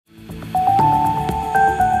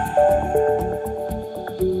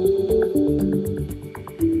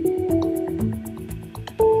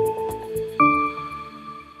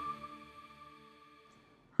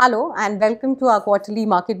Hello and welcome to our quarterly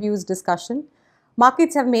market views discussion.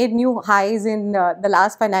 Markets have made new highs in the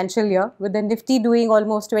last financial year with the Nifty doing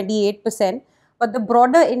almost 28%, but the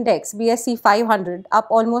broader index BSE 500 up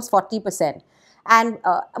almost 40%, and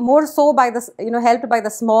more so by the helped by the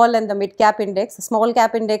small and the mid cap index. The small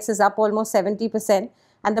cap index is up almost 70%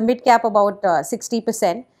 and the mid cap about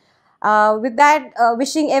 60%. With that,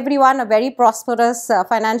 wishing everyone a very prosperous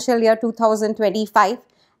financial year 2025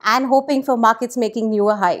 and hoping for markets making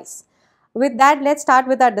newer highs. With that, let's start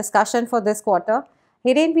with our discussion for this quarter.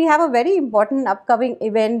 Hiren, we have a very important upcoming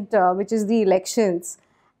event, which is the elections.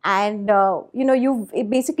 And, you've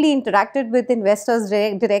basically interacted with investors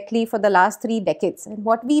directly for the last 3 decades. And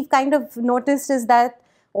what we've kind of noticed is that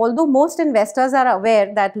although most investors are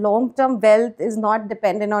aware that long-term wealth is not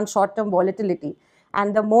dependent on short-term volatility,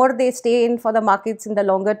 and the more they stay in for the markets in the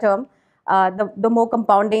longer term, the more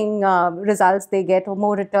compounding results they get or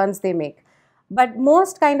more returns they make. But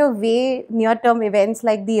most kind of weigh near-term events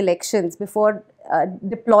like the elections before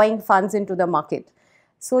deploying funds into the market.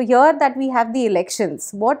 So here that we have the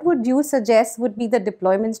elections, what would you suggest would be the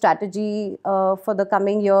deployment strategy for the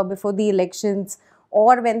coming year before the elections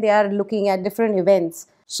or when they are looking at different events?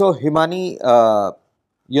 So Himani,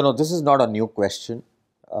 this is not a new question.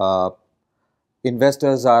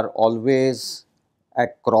 Investors are always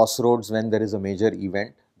at crossroads when there is a major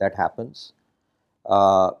event that happens.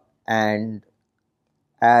 And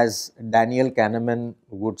as Daniel Kahneman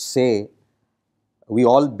would say, we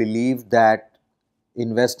all believe that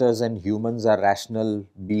investors and humans are rational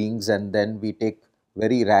beings, and then we take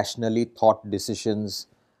very rationally thought decisions,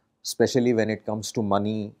 especially when it comes to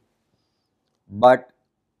money. But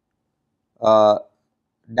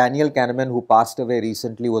Daniel Kahneman, who passed away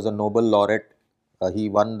recently, was a Nobel laureate. He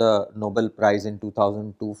won the Nobel Prize in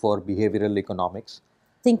 2002 for behavioral economics.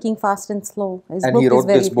 Thinking Fast and Slow. And he wrote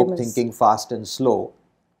this book, Thinking Fast and Slow.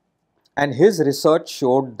 And his research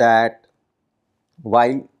showed that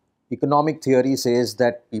while economic theory says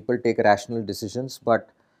that people take rational decisions, but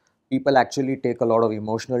people actually take a lot of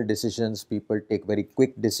emotional decisions. People take very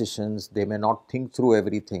quick decisions. They may not think through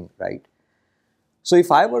everything, right? So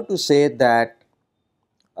if I were to say that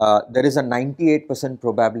there is a 98%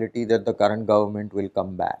 probability that the current government will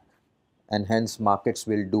come back and hence markets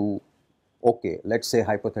will do okay, let's say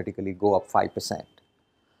hypothetically go up 5%.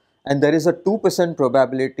 And there is a 2%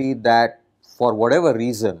 probability that for whatever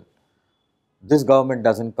reason, this government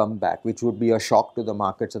doesn't come back, which would be a shock to the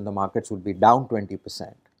markets and the markets would be down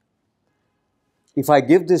 20%. If I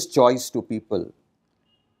give this choice to people,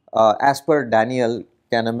 as per Daniel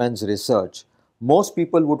Kahneman's research, most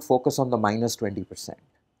people would focus on the minus 20%.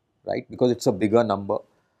 Right? Because it's a bigger number.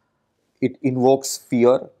 It invokes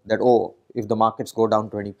fear that, oh, if the markets go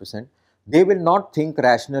down 20%, they will not think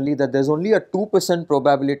rationally that there's only a 2%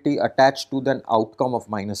 probability attached to the outcome of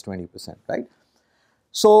minus 20%, right?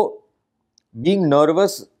 So, being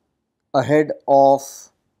nervous ahead of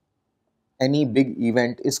any big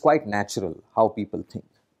event is quite natural, how people think.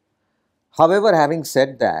 However, having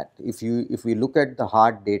said that, if we look at the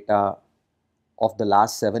hard data of the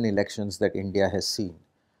last 7 elections that India has seen,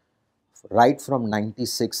 right from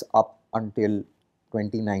 96 up until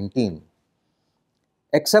 2019,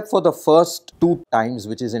 except for the first 2 times,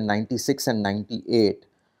 which is in 96 and 98,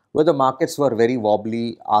 where the markets were very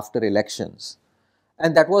wobbly after elections.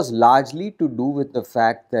 And that was largely to do with the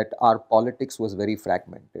fact that our politics was very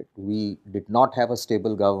fragmented. We did not have a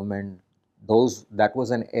stable government. That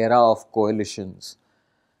was an era of coalitions.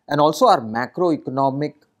 And also our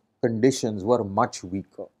macroeconomic conditions were much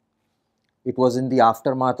weaker. It was in the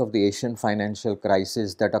aftermath of the Asian financial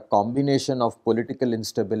crisis that a combination of political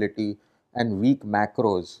instability and weak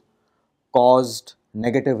macros caused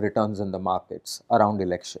negative returns in the markets around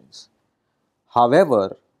elections.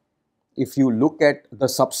 However, if you look at the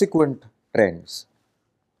subsequent trends,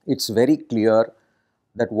 it's very clear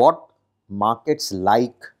that what markets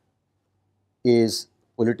like is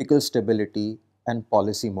political stability and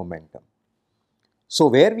policy momentum. So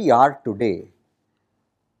where we are today,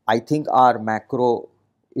 I think our macro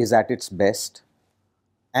is at its best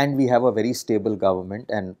and we have a very stable government,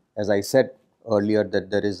 and as I said earlier that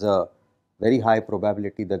there is a very high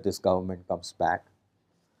probability that this government comes back.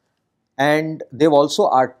 And they've also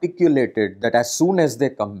articulated that as soon as they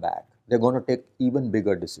come back, they're going to take even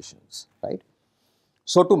bigger decisions, right?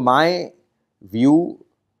 So to my view,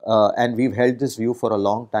 and we've held this view for a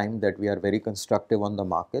long time that we are very constructive on the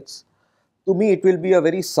markets, to me it will be a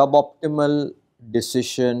very suboptimal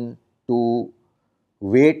decision to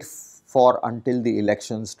wait for until the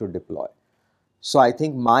elections to deploy. So I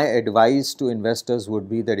think my advice to investors would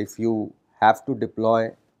be that if you have to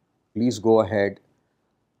deploy, please go ahead.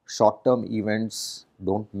 Short-term events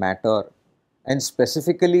don't matter. And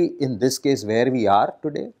specifically in this case where we are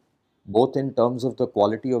today, both in terms of the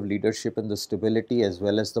quality of leadership and the stability as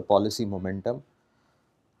well as the policy momentum,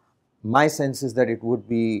 my sense is that it would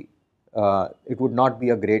not be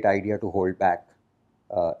a great idea to hold back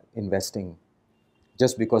investing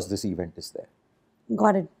just because this event is there.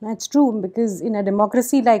 Got it. That's true, because in a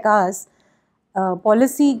democracy like ours,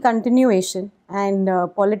 policy continuation and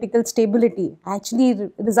political stability actually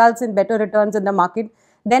results in better returns in the market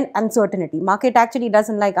than uncertainty. Market actually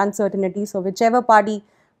doesn't like uncertainty, so whichever party,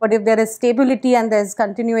 but if there is stability and there's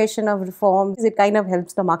continuation of reforms, it kind of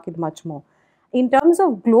helps the market much more. In terms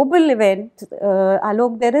of global event,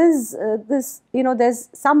 Alok, there is there's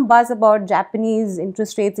some buzz about Japanese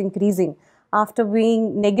interest rates increasing after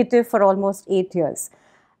being negative for almost 8 years.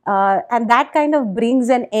 And that kind of brings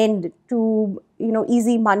an end to,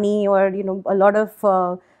 easy money or, a lot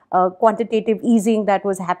of quantitative easing that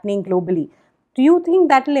was happening globally. Do you think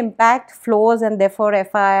that will impact flows and therefore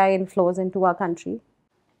FII inflows into our country?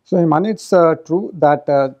 So, Himani, it's true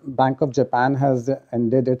that Bank of Japan has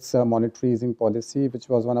ended its monetary easing policy, which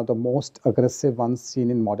was one of the most aggressive ones seen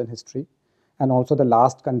in modern history, and also the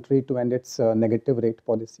last country to end its negative rate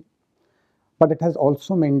policy. But it has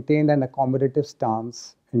also maintained an accommodative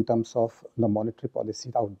stance in terms of the monetary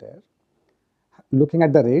policy out there. Looking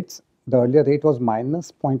at the rates, the earlier rate was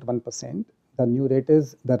minus 0.1%. The new rate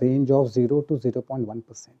is the range of 0 to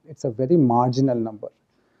 0.1%. It's a very marginal number,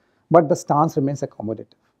 but the stance remains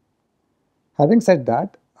accommodative. Having said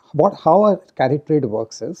that, how a carry trade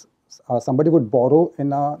works is somebody would borrow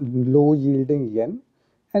in a low yielding yen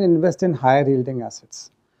and invest in higher yielding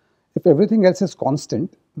assets. If everything else is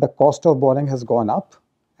constant, the cost of borrowing has gone up,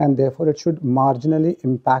 and therefore it should marginally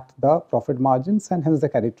impact the profit margins and hence the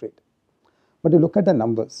carry trade. But you look at the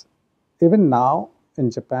numbers, even now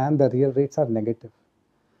in Japan, the real rates are negative.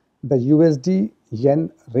 The USD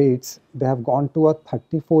yen rates, they have gone to a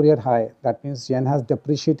 34-year high. That means yen has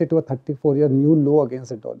depreciated to a 34-year new low against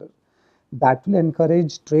the dollar. That will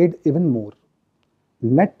encourage trade even more.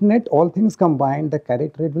 Net, all things combined, the carry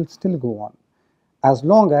trade will still go on, as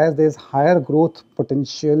long as there is higher growth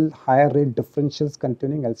potential, higher rate differentials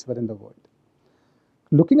continuing elsewhere in the world.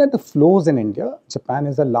 Looking at the flows in India, Japan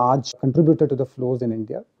is a large contributor to the flows in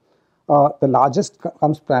India. The largest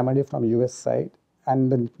comes primarily from US side,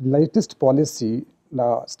 and the latest policy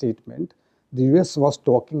statement, the US was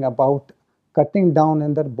talking about cutting down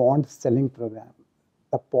in their bond selling program.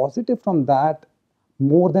 The positive from that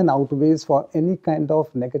more than outweighs for any kind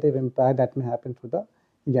of negative impact that may happen to the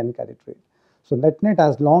yen carry trade. So net,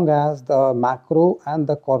 as long as the macro and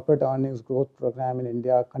the corporate earnings growth program in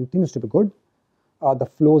India continues to be good, the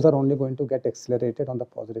flows are only going to get accelerated on the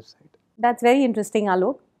positive side. That's very interesting,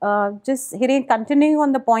 Alok. Just Hiren, continuing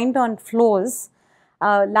on the point on flows,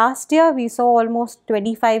 last year we saw almost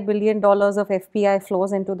 $25 billion of FPI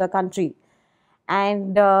flows into the country.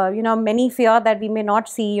 And, many fear that we may not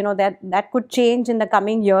see, that could change in the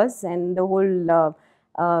coming years, and the whole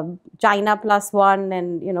China plus one,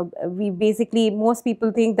 and, most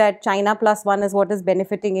people think that China plus one is what is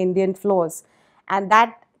benefiting Indian flows, and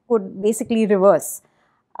that could basically reverse.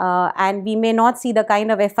 And we may not see the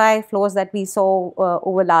kind of FI flows that we saw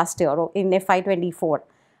over last year or in FY24.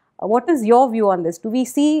 What is your view on this? Do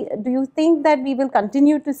you think that we will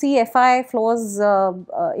continue to see FI flows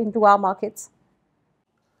into our markets?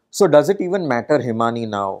 So does it even matter, Himani,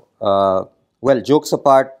 now? Well, jokes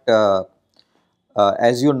apart,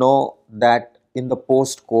 as you know, that in the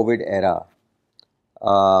post-COVID era,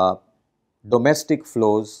 domestic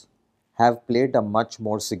flows have played a much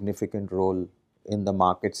more significant role in the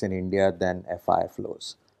markets in India than FI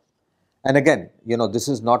flows. And again, this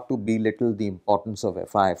is not to belittle the importance of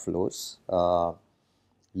FI flows.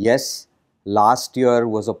 Yes, last year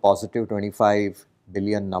was a positive 25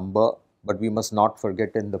 billion number, but we must not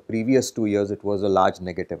forget in the previous 2 years it was a large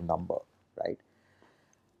negative number, right?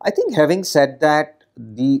 I think having said that,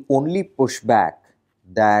 the only pushback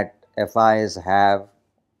that FIs have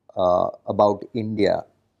about India,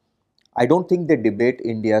 I don't think they debate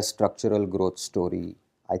India's structural growth story.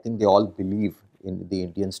 I think they all believe in the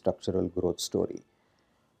Indian structural growth story.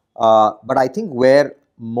 But I think where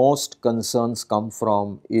most concerns come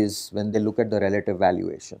from is when they look at the relative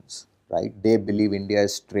valuations, right? They believe India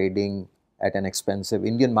is trading at an expensive,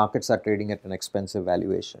 Indian markets are trading at an expensive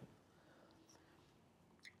valuation.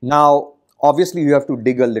 Now, obviously you have to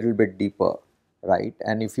dig a little bit deeper, right?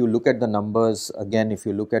 And if you look at the numbers, again, if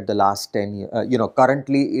you look at the last 10 years,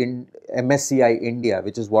 currently in MSCI India,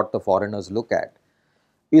 which is what the foreigners look at,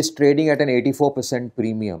 is trading at an 84%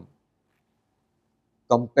 premium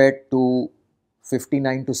compared to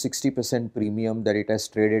 59 to 60% premium that it has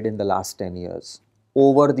traded in the last 10 years.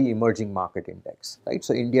 over the emerging market index, right?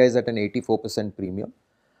 So India is at an 84% premium.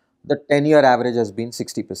 The 10-year average has been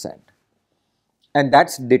 60%. And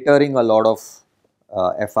that's deterring a lot of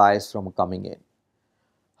FIs from coming in.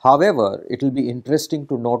 However, it will be interesting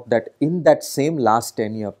to note that in that same last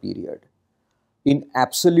 10-year period, in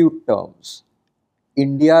absolute terms,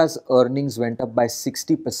 India's earnings went up by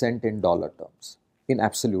 60% in dollar terms, in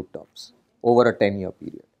absolute terms, over a 10-year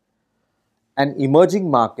period. And emerging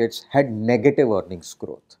markets had negative earnings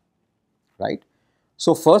growth, right?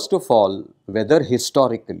 So first of all, whether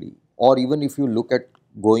historically or even if you look at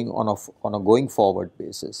going on a going forward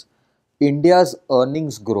basis, India's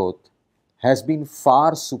earnings growth has been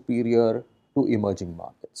far superior to emerging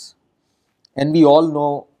markets. And we all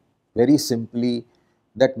know very simply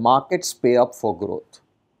that markets pay up for growth.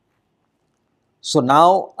 So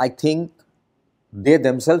now I think they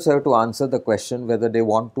themselves have to answer the question whether they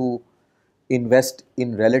want to invest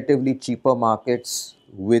in relatively cheaper markets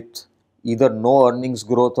with either no earnings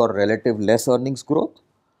growth or relative less earnings growth,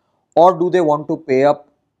 or do they want to pay up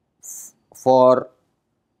for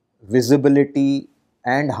visibility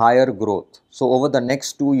and higher growth. So over the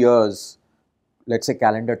next 2 years, let's say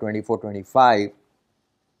calendar 24-25,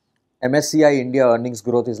 MSCI India earnings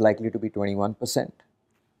growth is likely to be 21%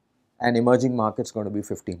 and emerging markets going to be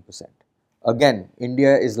 15%. Again,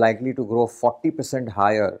 India is likely to grow 40%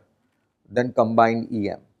 higher than combined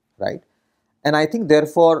EM, right? And I think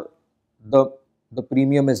therefore the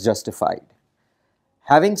premium is justified.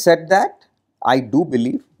 Having said that, I do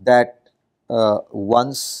believe that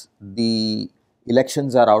once the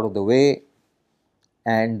elections are out of the way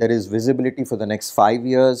and there is visibility for the next 5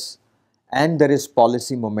 years and there is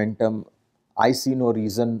policy momentum, I see no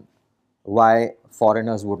reason why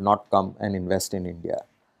foreigners would not come and invest in India.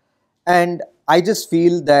 And I just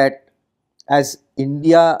feel that as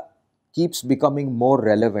India keeps becoming more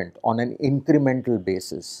relevant on an incremental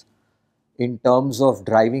basis in terms of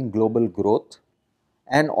driving global growth,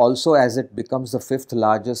 and also as it becomes the 5th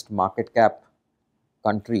largest market cap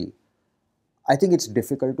country, I think it's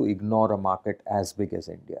difficult to ignore a market as big as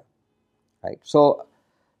India, right? So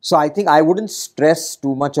I think I wouldn't stress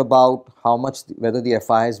too much about how much, whether the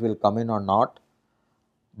FIs will come in or not.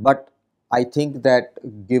 But I think that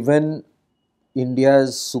given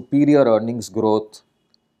India's superior earnings growth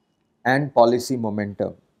and policy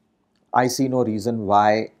momentum, I see no reason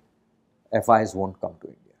why FIs won't come to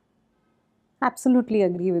India. Absolutely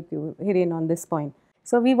agree with you, Hiren, on this point.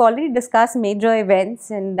 So we've already discussed major events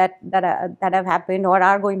and that have happened or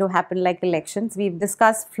are going to happen, like elections. We've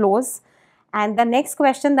discussed flows. And the next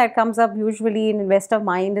question that comes up usually in investor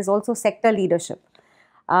mind is also sector leadership.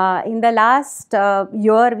 In the last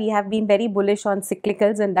year, we have been very bullish on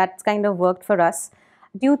cyclicals, and that's kind of worked for us.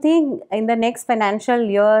 Do you think in the next financial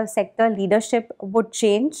year, sector leadership would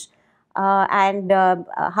change? How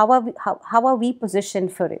are we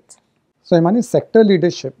positioned for it? So, Himani, sector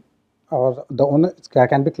leadership or the owner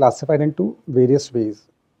can be classified into various ways.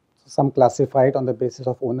 Some classified on the basis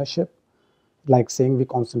of ownership, like saying we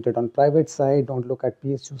concentrate on private side, don't look at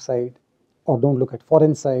PSU side, or don't look at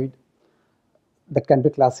foreign side. That can be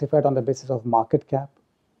classified on the basis of market cap.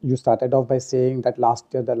 You started off by saying that last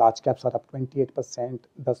year the large caps are up 28%,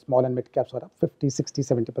 the small and mid caps are up 50, 60,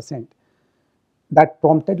 70%. That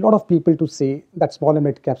prompted a lot of people to say that small and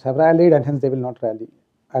mid caps have rallied and hence they will not rally.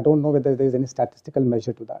 I don't know whether there is any statistical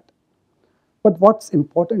measure to that. But what's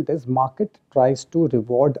important is market tries to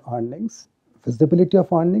reward earnings, visibility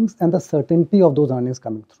of earnings, and the certainty of those earnings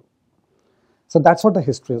coming through. So that's what the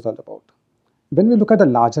history is all about. When we look at the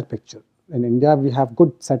larger picture, in India, we have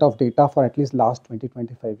good set of data for at least last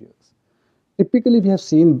 20-25 years. Typically, we have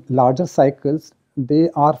seen larger cycles, they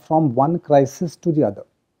are from one crisis to the other.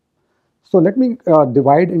 So let me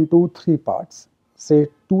divide into 3 parts. Say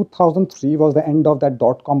 2003 was the end of that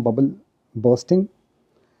dot-com bubble bursting.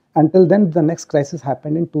 Until then, the next crisis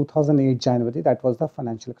happened in 2008 January, that was the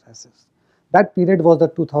financial crisis. That period was the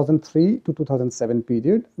 2003 to 2007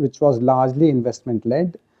 period, which was largely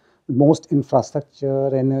investment-led. Most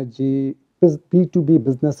infrastructure, energy, B2B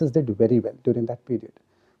businesses did very well during that period.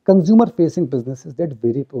 Consumer-facing businesses did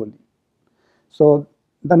very poorly. So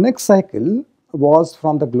the next cycle was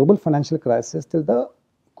from the global financial crisis till the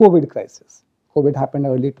COVID crisis. COVID happened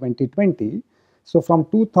early 2020. So from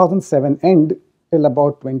 2007 end till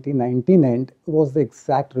about 2019 end was the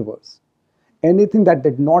exact reverse. Anything that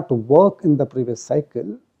did not work in the previous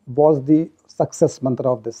cycle was the success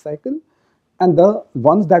mantra of this cycle, and the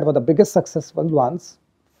ones that were the biggest successful ones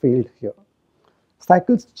failed here.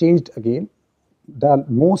 Cycles changed again.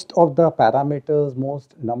 Most of the parameters,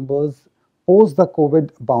 most numbers post the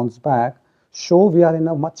COVID bounce back show we are in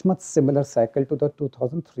a much similar cycle to the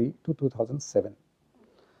 2003 to 2007.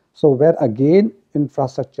 So where again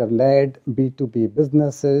infrastructure-led, B2B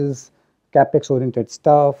businesses, capex-oriented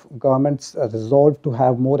stuff, governments resolve to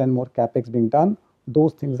have more and more capex being done,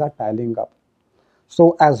 those things are piling up.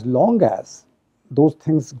 So as long as those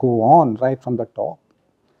things go on right from the top,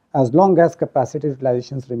 as long as capacity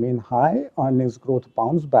utilizations remain high, earnings growth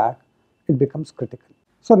bounce back, it becomes critical.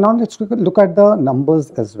 So now let's look at the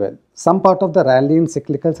numbers as well. Some part of the rally in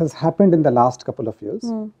cyclicals has happened in the last couple of years.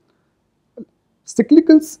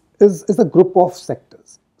 Cyclicals is a group of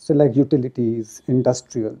sectors. So like utilities,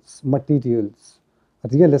 industrials, materials,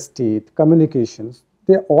 real estate, communications,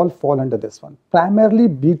 they all fall under this one. Primarily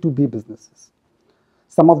B2B businesses.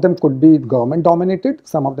 Some of them could be government dominated,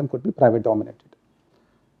 some of them could be private dominated.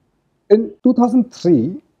 In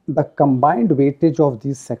 2003, the combined weightage of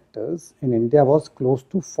these sectors in India was close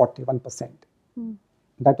to 41%.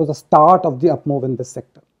 That was the start of the up move in this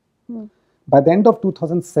sector. By the end of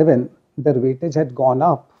 2007, their weightage had gone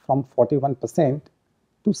up from 41%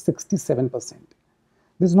 to 67%.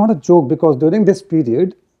 This is not a joke because during this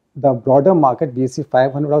period, the broader market BSE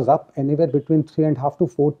 500 was up anywhere between 3.5 to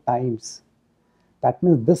 4 times. That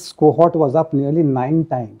means this cohort was up nearly 9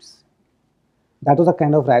 times. That was the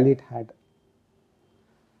kind of rally it had.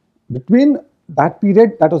 Between that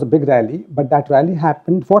period, that was a big rally, but that rally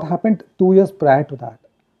happened, what happened 2 years prior to that?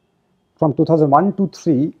 From 2001 to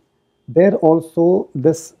 3, there also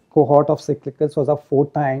this cohort of cyclicals was up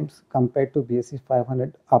 4 times compared to BSE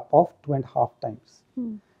 500 up of 2.5 times.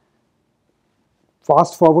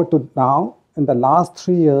 Fast forward to now, in the last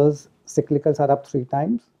 3 years, cyclicals are up 3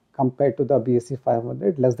 times compared to the BSE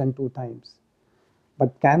 500, less than 2 times.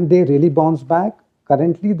 But can they really bounce back?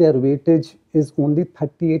 Currently, their weightage is only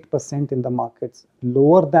 38% in the markets,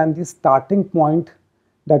 lower than the starting point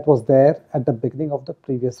that was there at the beginning of the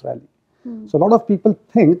previous rally. So a lot of people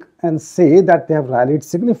think and say that they have rallied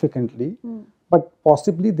significantly, but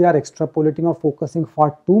possibly they are extrapolating or focusing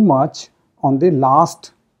far too much on the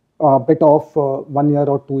last bit of 1 year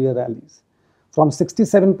or 2 year rallies. From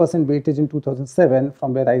 67% weightage in 2007,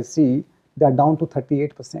 from where I see, they are down to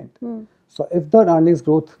 38%. So if the earnings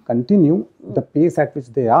growth continue, the pace at which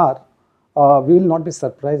they are, we will not be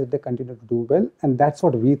surprised if they continue to do well. And that's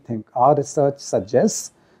what we think. Our research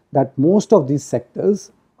suggests that most of these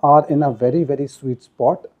sectors are in a very, very sweet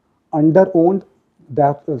spot, under-owned.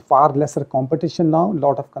 There is far lesser competition now, a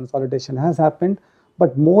lot of consolidation has happened,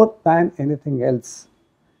 but more than anything else,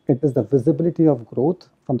 it is the visibility of growth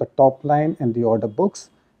from the top line and the order books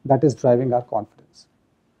that is driving our confidence.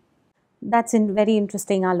 That's very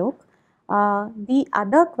interesting, Alok. The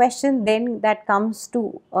other question then that comes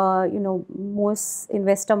to most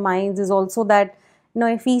investor minds is also that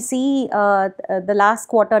if we see the last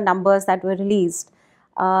quarter numbers that were released,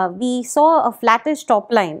 we saw a flattish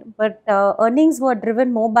top line, but earnings were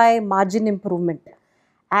driven more by margin improvement.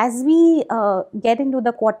 As we get into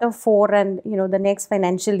the quarter 4 and the next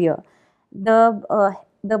financial year,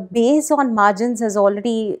 the base on margins has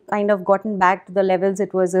already kind of gotten back to the levels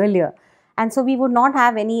it was earlier. And so we would not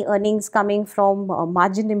have any earnings coming from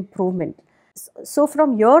margin improvement. So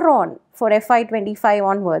from here on, for FY25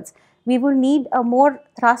 onwards, we will need a more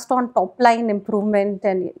thrust on top line improvement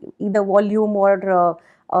and either volume or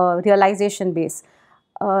realization base.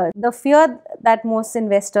 The fear that most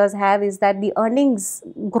investors have is that the earnings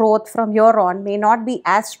growth from here on may not be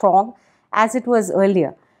as strong as it was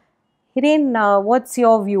earlier. Hiren, what's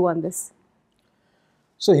your view on this?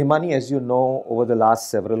 So Himani, as you know, over the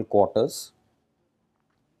last several quarters,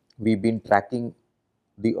 we've been tracking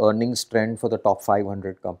the earnings trend for the top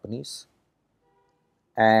 500 companies.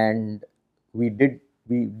 And we did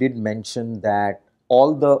mention that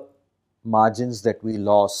all the margins that we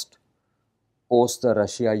lost post the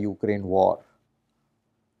Russia-Ukraine war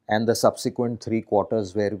and the subsequent 3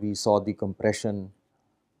 quarters where we saw the compression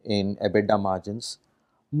in EBITDA margins,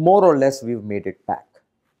 more or less we've made it back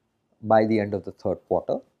by the end of the 3rd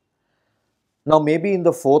quarter. Now maybe in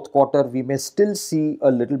the 4th quarter we may still see a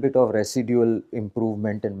little bit of residual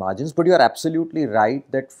improvement in margins, but you are absolutely right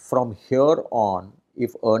that from here on,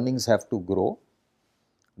 if earnings have to grow,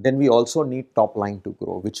 then we also need top line to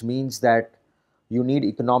grow, which means that you need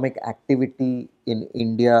economic activity in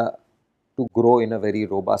India to grow in a very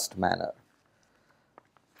robust manner.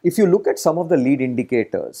 If you look at some of the lead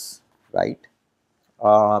indicators, right,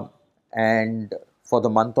 and for the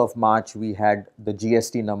month of March, we had the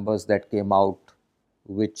GST numbers that came out,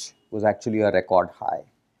 which was actually a record high.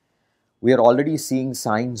 We are already seeing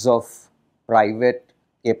signs of private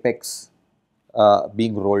capex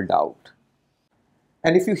being rolled out.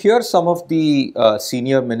 And if you hear some of the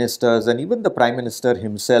senior ministers and even the Prime Minister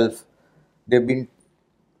himself, they've been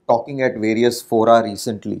talking at various fora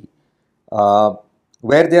recently.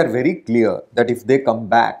 where they are very clear that if they come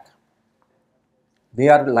back, they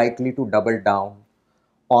are likely to double down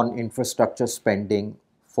on infrastructure spending,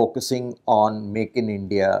 focusing on Make in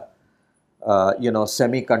India,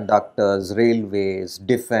 semiconductors, railways,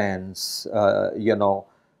 defense,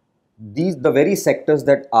 the very sectors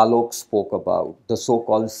that Alok spoke about, the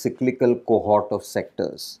so-called cyclical cohort of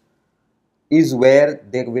sectors, is where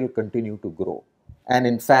they will continue to grow. And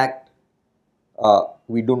in fact,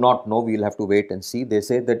 we do not know, we'll have to wait and see. They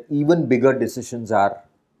say that even bigger decisions are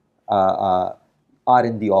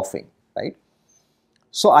in the offing, right?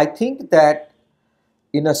 So I think that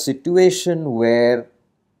in a situation where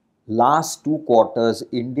last 2 quarters,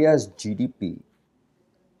 India's GDP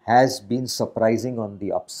has been surprising on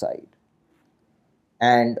the upside,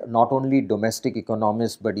 and not only domestic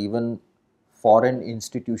economists but even foreign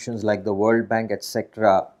institutions like the World Bank,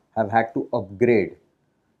 etc., have had to upgrade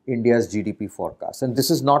India's GDP forecast. And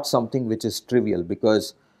this is not something which is trivial,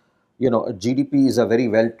 because GDP is a very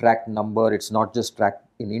well tracked number. It's not just tracked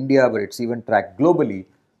in India, but it's even tracked globally.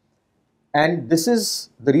 And this is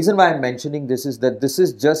the reason why I'm mentioning this, is that this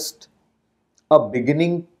is just a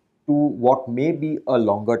beginning to what may be a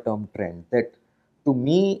longer term trend. That, to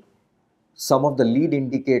me, some of the lead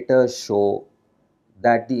indicators show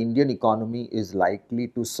that the Indian economy is likely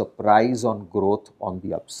to surprise on growth on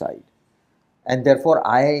the upside. And therefore,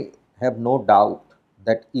 I have no doubt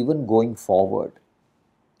that even going forward,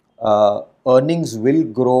 earnings will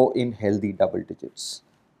grow in healthy double digits.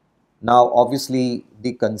 Now, obviously,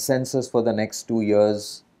 the consensus for the next 2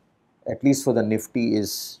 years, at least for the Nifty,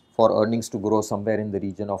 is for earnings to grow somewhere in the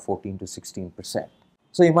region of 14 to 16%.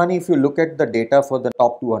 So, Himani, if you look at the data for the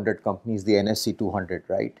top 200 companies, the NSE 200,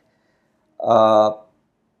 right?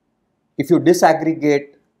 If you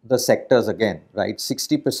disaggregate the sectors again, right,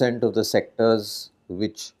 60% of the sectors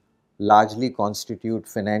which largely constitute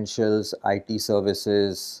financials, IT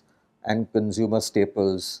services, and consumer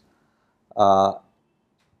staples are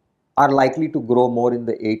likely to grow more in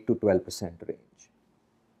the 8 to 12% range.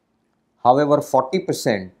 However,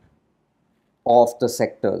 40% of the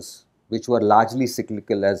sectors which were largely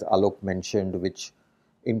cyclical, as Alok mentioned, which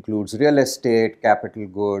includes real estate, capital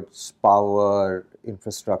goods, power,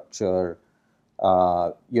 infrastructure,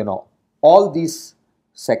 all these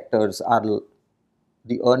sectors are,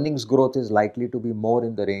 the earnings growth is likely to be more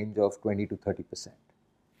in the range of 20 to 30%,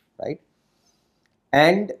 right?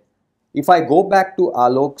 And if I go back to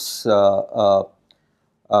Alok's,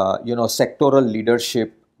 sectoral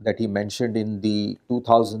leadership that he mentioned in the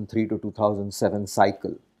 2003 to 2007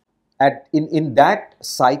 cycle, in that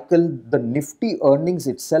cycle, the Nifty earnings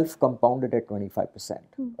itself compounded at 25%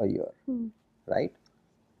 a year, right?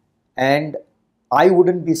 And I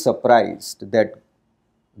wouldn't be surprised that,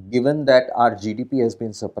 given that our GDP has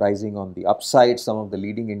been surprising on the upside, some of the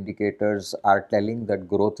leading indicators are telling that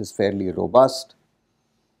growth is fairly robust,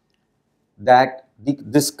 that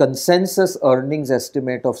this consensus earnings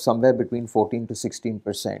estimate of somewhere between 14 to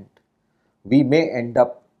 16%, we may end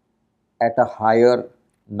up at a higher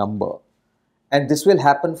number. And this will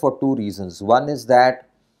happen for two reasons. One is that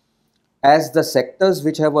as the sectors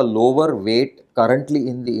which have a lower weight currently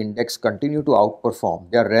in the index continue to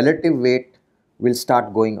outperform, their relative weight will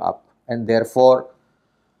start going up. And therefore,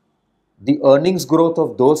 the earnings growth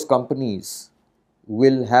of those companies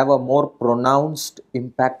will have a more pronounced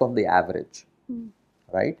impact on the average,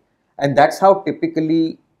 right? And that's how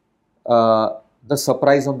typically the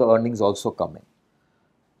surprise on the earnings also come in.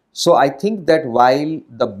 So I think that while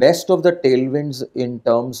the best of the tailwinds in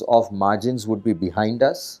terms of margins would be behind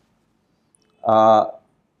us,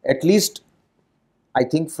 at least I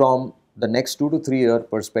think from the next 2 to 3 year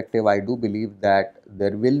perspective, I do believe that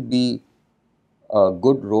there will be a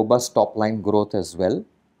good robust top line growth as well,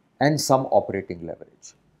 and some operating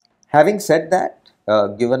leverage. Having said that,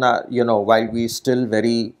 given our, while we still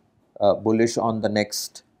very bullish on the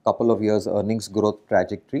next couple of years earnings growth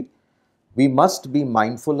trajectory, we must be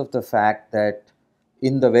mindful of the fact that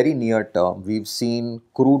in the very near term, we've seen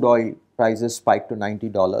crude oil prices spike to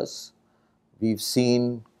 $90. We've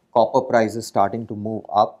seen copper prices starting to move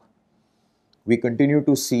up. We continue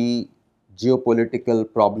to see geopolitical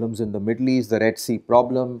problems in the Middle East, the Red Sea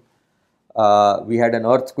problem. We had an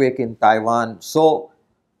earthquake in Taiwan. So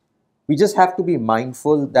we just have to be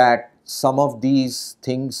mindful that some of these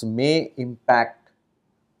things may impact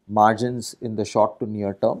margins in the short to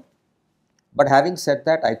near term. But having said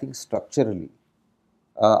that, I think structurally,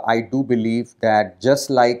 I do believe that just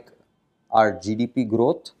like our GDP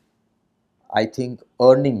growth, I think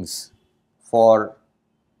earnings for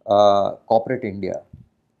corporate India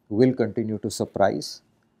will continue to surprise,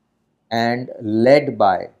 and led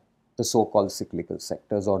by the so-called cyclical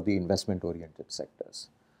sectors or the investment-oriented sectors.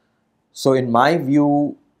 So in my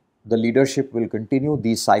view, the leadership will continue.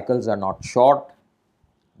 These cycles are not short.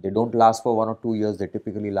 They don't last for 1 or 2 years. They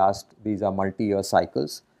typically last, these are multi-year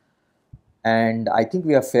cycles. And I think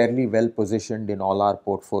we are fairly well positioned in all our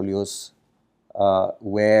portfolios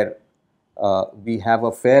where we have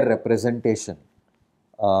a fair representation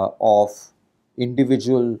of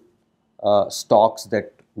individual stocks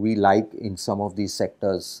that we like in some of these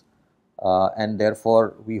sectors. And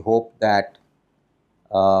therefore, we hope that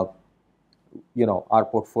our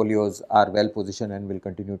portfolios are well positioned and will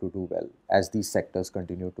continue to do well as these sectors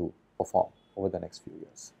continue to perform over the next few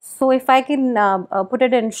years. So if I can put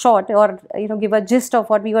it in short, or give a gist of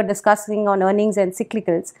what we were discussing on earnings and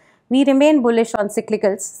cyclicals, we remain bullish on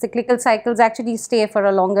cyclicals. Cyclical cycles actually stay for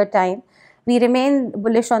a longer time. We remain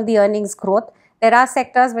bullish on the earnings growth. There are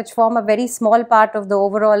sectors which form a very small part of the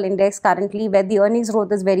overall index currently, where the earnings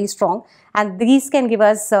growth is very strong, and these can give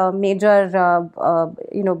us major,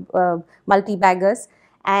 multi-baggers.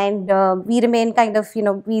 And we remain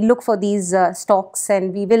we look for these stocks,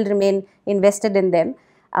 and we will remain invested in them.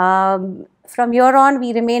 From here on,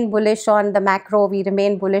 we remain bullish on the macro. We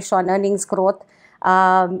remain bullish on earnings growth,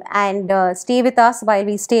 and stay with us while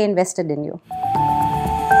we stay invested in you.